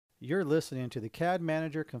You're listening to the CAD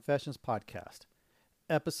Manager Confessions Podcast,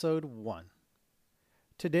 Episode 1.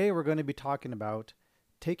 Today we're going to be talking about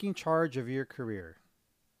taking charge of your career.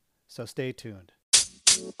 So stay tuned.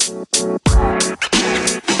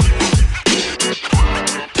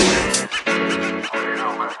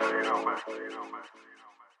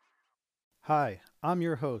 Hi, I'm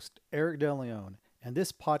your host, Eric DeLeon, and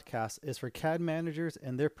this podcast is for CAD managers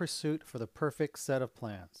and their pursuit for the perfect set of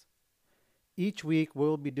plans. Each week,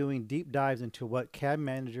 we'll be doing deep dives into what CAD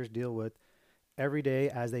managers deal with every day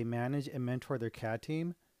as they manage and mentor their CAD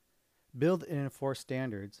team, build and enforce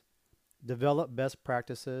standards, develop best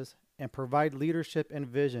practices, and provide leadership and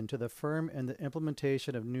vision to the firm in the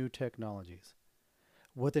implementation of new technologies.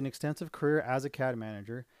 With an extensive career as a CAD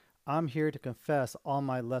manager, I'm here to confess all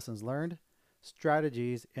my lessons learned,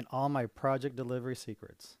 strategies, and all my project delivery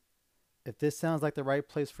secrets. If this sounds like the right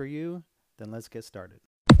place for you, then let's get started.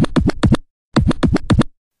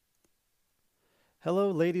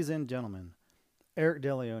 Hello, ladies and gentlemen. Eric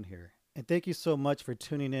DeLeon here, and thank you so much for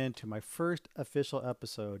tuning in to my first official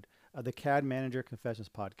episode of the CAD Manager Confessions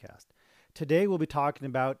podcast. Today, we'll be talking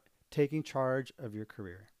about taking charge of your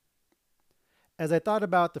career. As I thought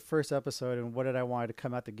about the first episode and what did I want to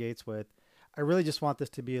come out the gates with, I really just want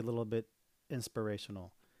this to be a little bit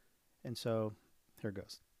inspirational. And so, here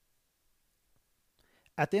goes.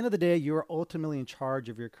 At the end of the day, you are ultimately in charge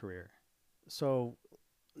of your career. So,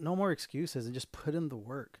 no more excuses and just put in the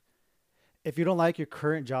work. If you don't like your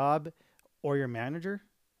current job or your manager,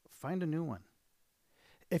 find a new one.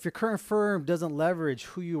 If your current firm doesn't leverage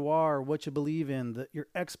who you are, what you believe in, your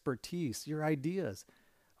expertise, your ideas,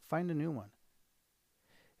 find a new one.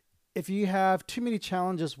 If you have too many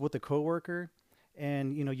challenges with a coworker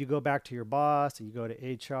and you go back to your boss and you go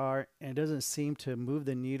to HR and it doesn't seem to move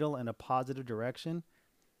the needle in a positive direction,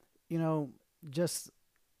 just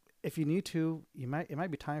if you need to, it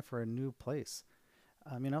might be time for a new place.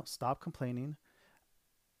 Stop complaining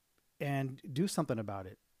and do something about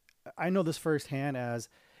it. I know this firsthand as,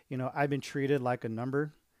 I've been treated like a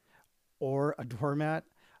number or a doormat.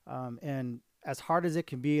 And as hard as it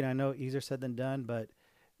can be, and I know easier said than done, but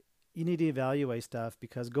you need to evaluate stuff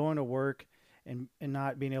because going to work and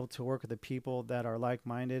not being able to work with the people that are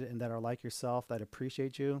like-minded and that are like yourself, that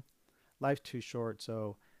appreciate you, life's too short.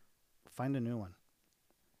 So find a new one.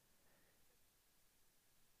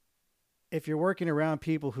 If you're working around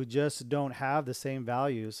people who just don't have the same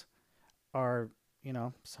values, are,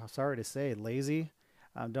 sorry to say, lazy,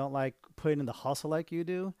 don't like putting in the hustle like you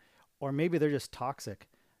do, or maybe they're just toxic,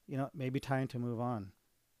 maybe time to move on.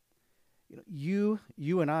 You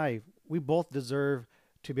and I, we both deserve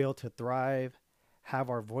to be able to thrive, have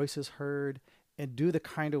our voices heard, and do the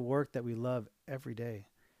kind of work that we love every day.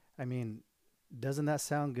 I mean, doesn't that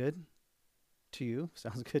sound good to you?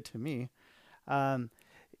 Sounds good to me.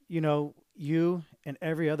 You and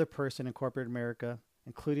every other person in corporate America,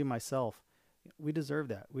 including myself, we deserve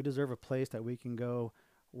that. We deserve a place that we can go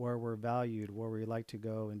where we're valued, where we like to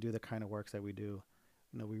go and do the kind of works that we do.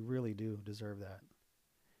 We really do deserve that.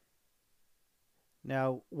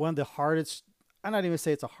 Now, one of the hardest, I'm not even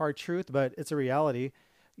say it's a hard truth, but it's a reality.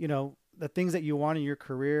 The things that you want in your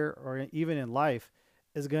career or even in life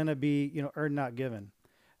is going to be, earned, not given.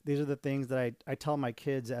 These are the things that I tell my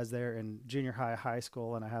kids as they're in junior high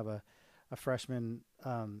school, and I have a freshman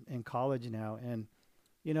in college now. And,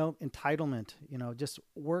 entitlement, just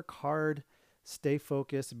work hard, stay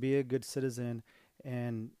focused, be a good citizen.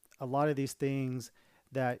 And a lot of these things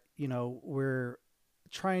that, we're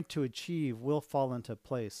trying to achieve will fall into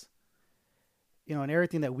place. And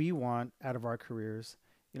everything that we want out of our careers,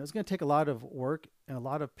 it's going to take a lot of work and a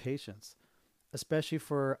lot of patience, especially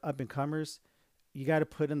for up and comers. You got to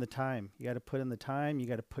put in the time. You got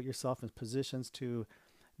to put yourself in positions to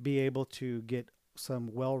be able to get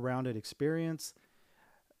some well-rounded experience.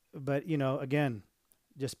 But, again,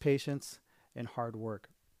 just patience and hard work.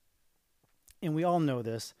 And we all know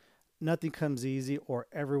this. Nothing comes easy or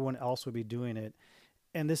everyone else would be doing it.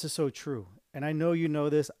 And this is so true. And I know you know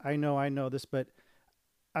this. I know this, but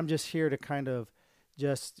I'm just here to kind of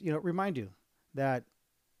just, remind you that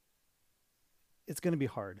it's going to be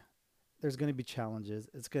hard. There's going to be challenges.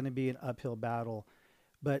 It's going to be an uphill battle,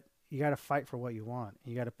 but you got to fight for what you want.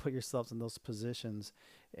 You got to put yourselves in those positions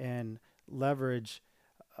and leverage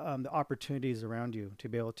the opportunities around you to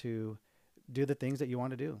be able to do the things that you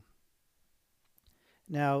want to do.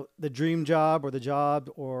 Now, the dream job or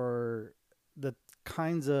the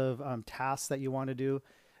kinds of tasks that you want to do,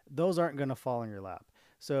 those aren't going to fall in your lap.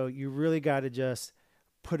 So you really got to just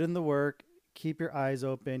put in the work, keep your eyes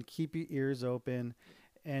open, keep your ears open,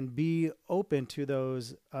 and be open to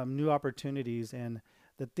those new opportunities and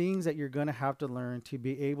the things that you're going to have to learn to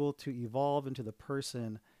be able to evolve into the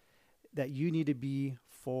person that you need to be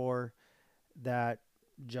for that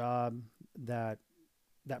job, that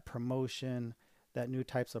promotion, that new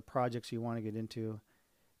types of projects you want to get into.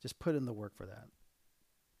 Just put in the work for that.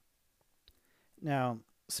 Now,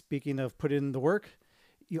 speaking of put in the work,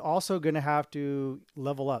 you're also going to have to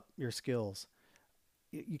level up your skills.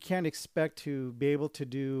 You can't expect to be able to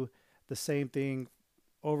do the same thing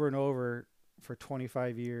over and over for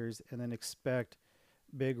 25 years and then expect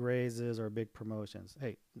big raises or big promotions.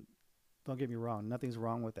 Hey, don't get me wrong. Nothing's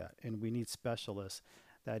wrong with that. And we need specialists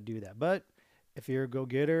that do that. But if you're a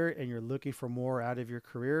go-getter and you're looking for more out of your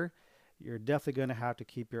career, you're definitely going to have to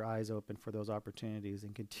keep your eyes open for those opportunities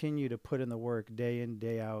and continue to put in the work day in,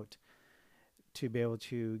 day out to be able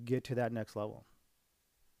to get to that next level.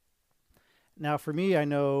 Now, for me, I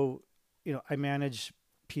know, I manage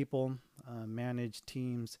people, manage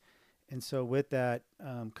teams. And so with that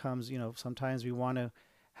comes, sometimes we want to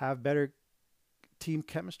have better team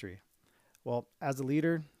chemistry. Well, as a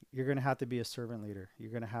leader, you're going to have to be a servant leader.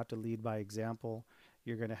 You're going to have to lead by example.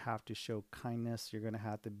 You're going to have to show kindness. You're going to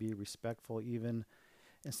have to be respectful, even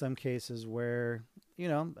in some cases where,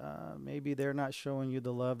 maybe they're not showing you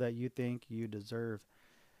the love that you think you deserve.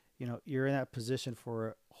 You're in that position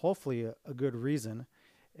for hopefully a good reason.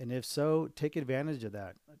 And if so, take advantage of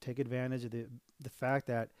that. Take advantage of the fact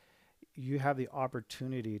that you have the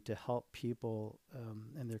opportunity to help people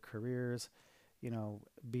in their careers,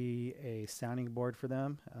 be a sounding board for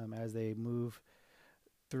them as they move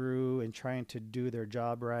through and trying to do their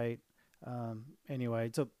job right. Anyway,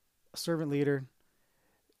 so a servant leader,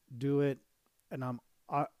 do it. And I'm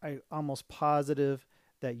almost positive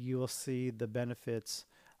that you will see the benefits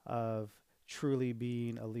of truly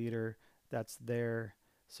being a leader that's there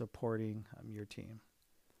supporting your team.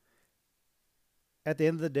 At the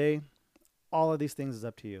end of the day, all of these things is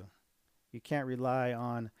up to you. You can't rely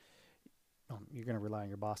on, you're going to rely on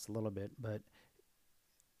your boss a little bit, but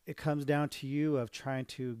it comes down to you of trying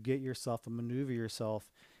to get yourself and maneuver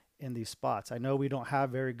yourself in these spots. I know we don't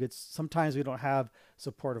have sometimes we don't have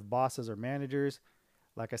supportive bosses or managers.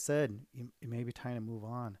 Like I said, it may be time to move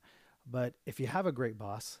on. But if you have a great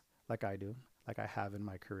boss, like I do, like I have in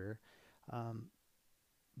my career,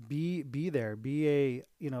 be there,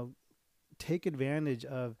 take advantage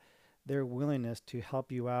of their willingness to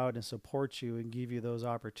help you out and support you and give you those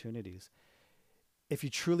opportunities. If you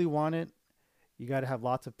truly want it, you got to have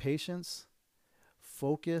lots of patience,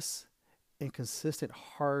 focus, and consistent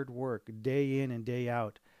hard work day in and day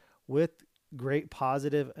out with great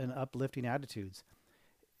positive and uplifting attitudes.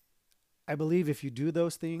 I believe if you do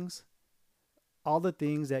those things, all the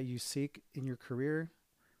things that you seek in your career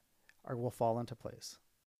will fall into place.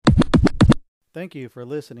 Thank you for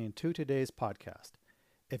listening to today's podcast.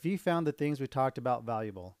 If you found the things we talked about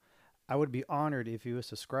valuable, I would be honored if you would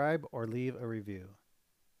subscribe or leave a review.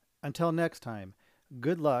 Until next time,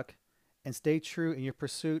 good luck and stay true in your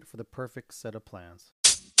pursuit for the perfect set of plans.